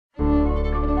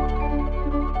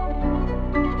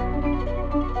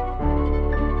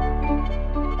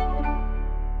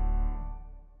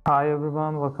Hi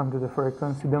everyone, welcome to the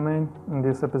frequency domain. In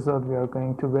this episode we are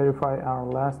going to verify our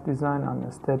last design on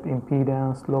a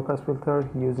step-impedance low-pass filter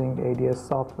using ADS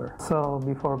software. So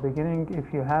before beginning,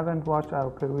 if you haven't watched our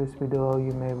previous video,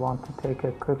 you may want to take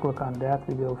a quick look on that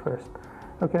video first.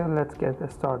 Okay, let's get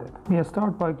started. We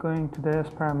start by going to the S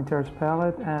parameters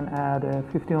palette and add a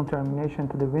 50 ohm termination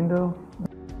to the window.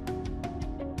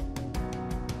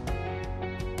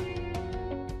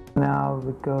 Now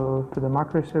we go to the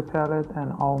macrosphere palette,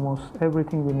 and almost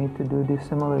everything we need to do this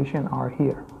simulation are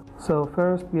here. So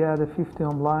first we add a 50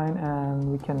 ohm line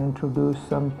and we can introduce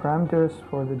some parameters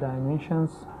for the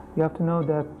dimensions. You have to know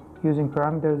that using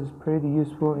parameters is pretty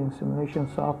useful in simulation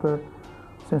software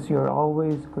since you're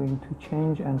always going to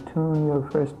change and tune your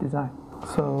first design.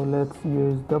 So let's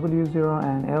use W0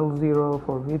 and L0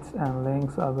 for widths and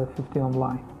lengths of a 50 ohm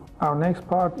line. Our next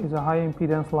part is a high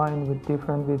impedance line with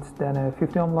different widths than a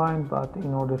 50 ohm line, but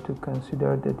in order to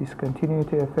consider the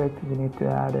discontinuity effect, we need to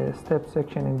add a step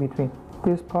section in between.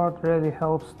 This part really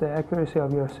helps the accuracy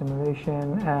of your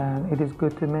simulation, and it is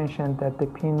good to mention that the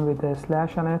pin with a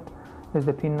slash on it is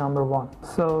the pin number 1.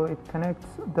 So it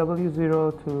connects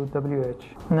W0 to WH.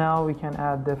 Now we can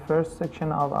add the first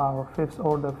section of our 5th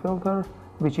order filter,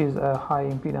 which is a high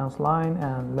impedance line,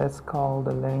 and let's call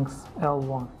the length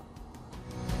L1.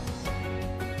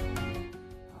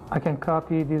 I can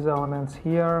copy these elements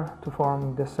here to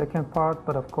form the second part,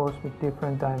 but of course with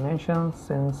different dimensions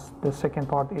since the second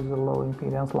part is a low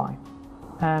impedance line.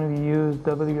 And we use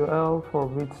WL for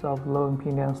widths of low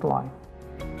impedance line.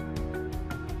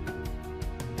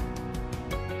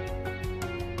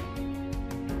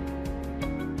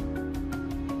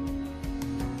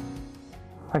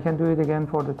 I can do it again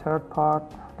for the third part,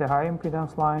 the high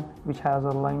impedance line, which has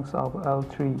a length of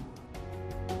L3.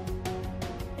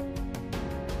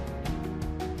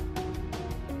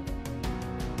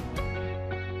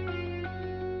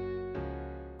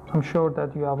 I'm sure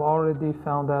that you have already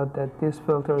found out that this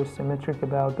filter is symmetric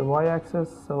about the y-axis,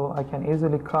 so I can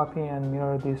easily copy and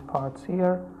mirror these parts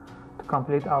here to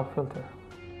complete our filter.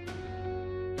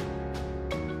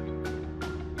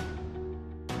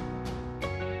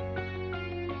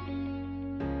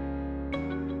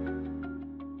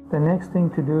 The next thing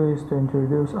to do is to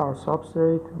introduce our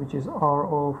substrate, which is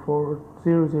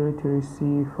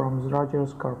RO4003C from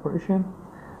Rogers Corporation,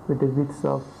 with the width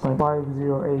of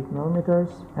 508 millimeters,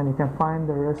 and you can find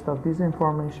the rest of this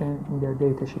information in their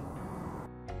datasheet.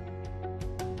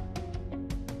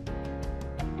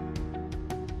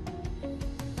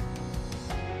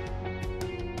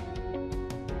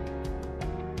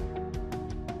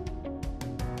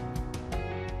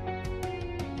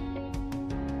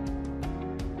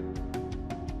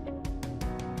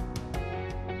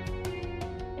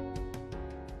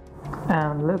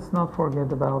 And let's not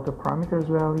forget about the parameters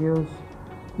values,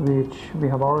 which we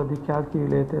have already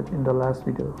calculated in the last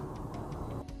video.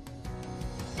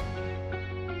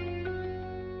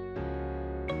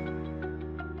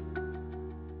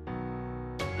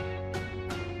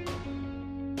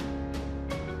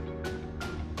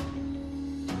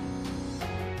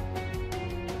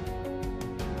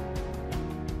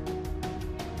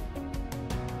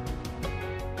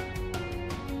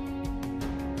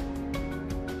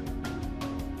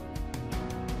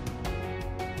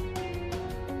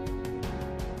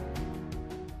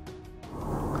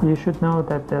 You should know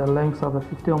that the length of a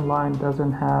 50 ohm line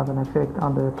doesn't have an effect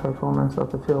on the performance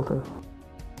of the filter.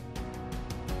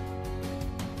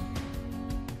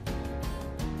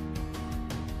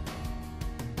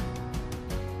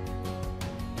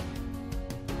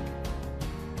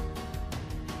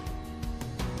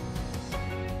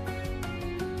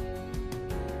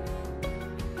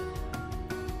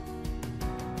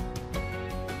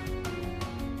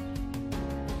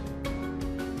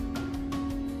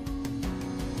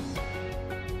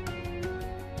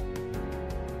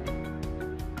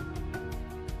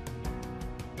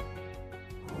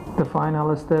 The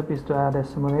final step is to add a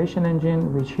simulation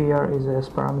engine, which here is a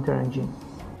S-parameter engine.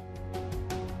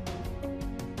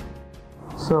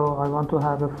 So I want to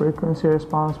have a frequency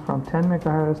response from 10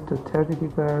 MHz to 30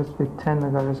 GHz with 10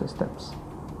 MHz steps.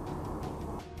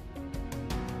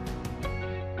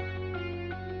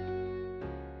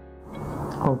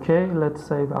 Okay, let's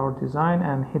save our design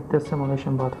and hit the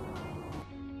simulation button.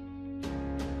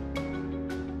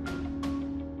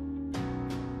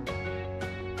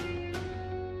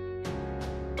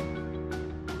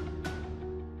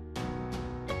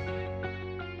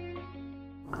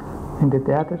 In the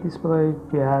data display,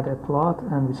 we add a plot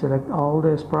and we select all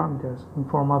the S parameters in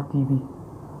form of dB.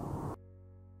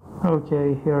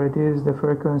 Okay, here it is, the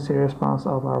frequency response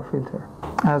of our filter.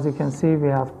 As you can see, we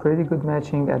have pretty good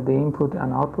matching at the input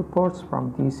and output ports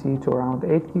from DC to around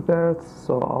 8 GHz,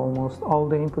 so almost all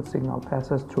the input signal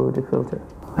passes through the filter.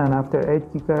 And after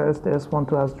 8 GHz, the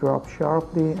S12 has dropped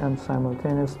sharply, and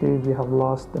simultaneously we have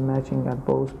lost the matching at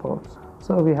both ports.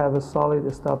 So we have a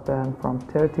solid stop band from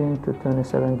 13 to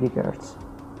 27 GHz.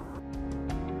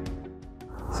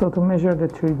 So to measure the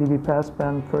 3 dB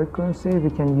passband frequency,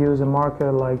 we can use a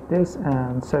marker like this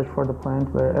and search for the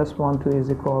point where S12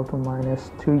 is equal to minus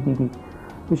 3 dB,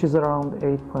 which is around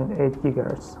 8.8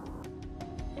 GHz.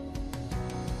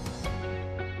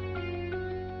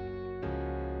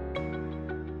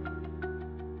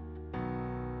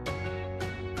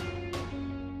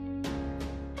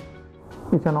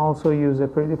 You can also use a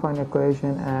predefined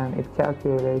equation and it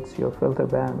calculates your filter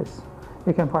bandwidth.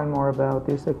 You can find more about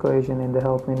this equation in the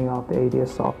help menu of the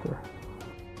ADS software.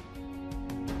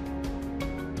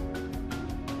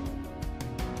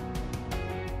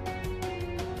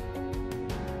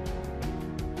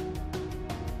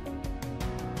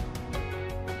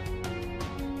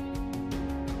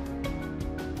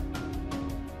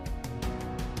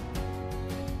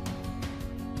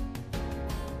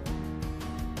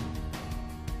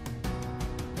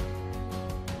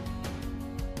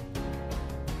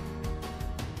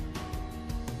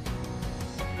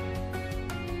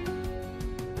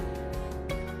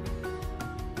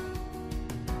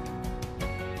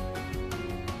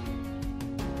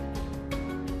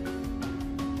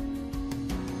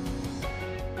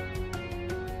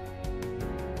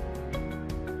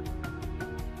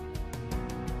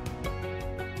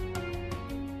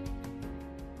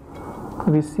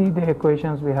 We see the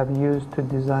equations we have used to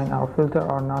design our filter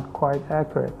are not quite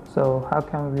accurate. So how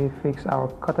can we fix our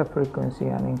cutoff frequency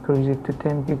and increase it to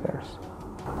 10 GHz?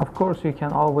 Of course, you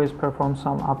can always perform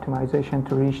some optimization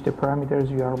to reach the parameters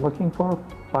you are looking for,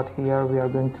 but here we are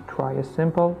going to try a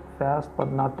simple, fast, but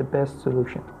not the best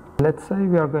solution. Let's say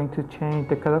we are going to change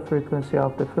the cutoff frequency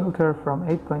of the filter from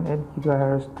 8.8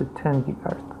 GHz to 10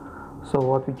 GHz. So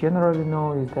what we generally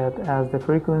know is that as the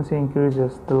frequency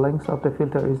increases, the length of the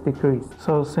filter is decreased.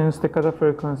 So since the cutoff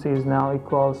frequency is now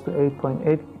equals to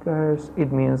 8.8 GHz,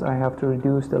 it means I have to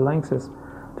reduce the lengths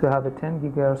to have a 10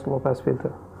 GHz low-pass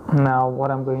filter. Now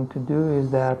what I'm going to do is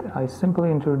that I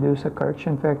simply introduce a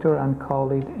correction factor and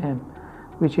call it M,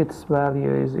 which its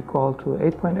value is equal to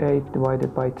 8.8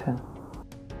 divided by 10.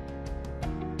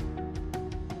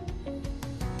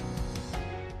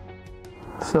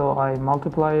 So I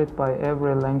multiply it by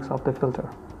every length of the filter.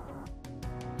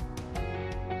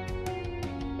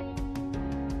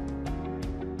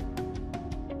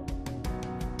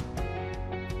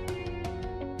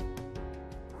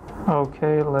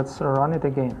 Okay, let's run it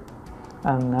again.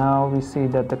 And now we see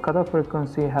that the cutoff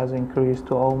frequency has increased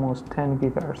to almost 10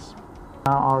 GHz.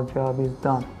 Now our job is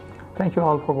done. Thank you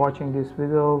all for watching this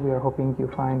video. We are hoping you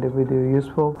find the video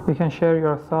useful. You can share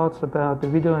your thoughts about the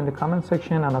video in the comment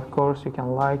section, and of course you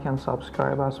can like and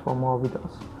subscribe us for more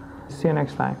videos. See you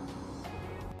next time.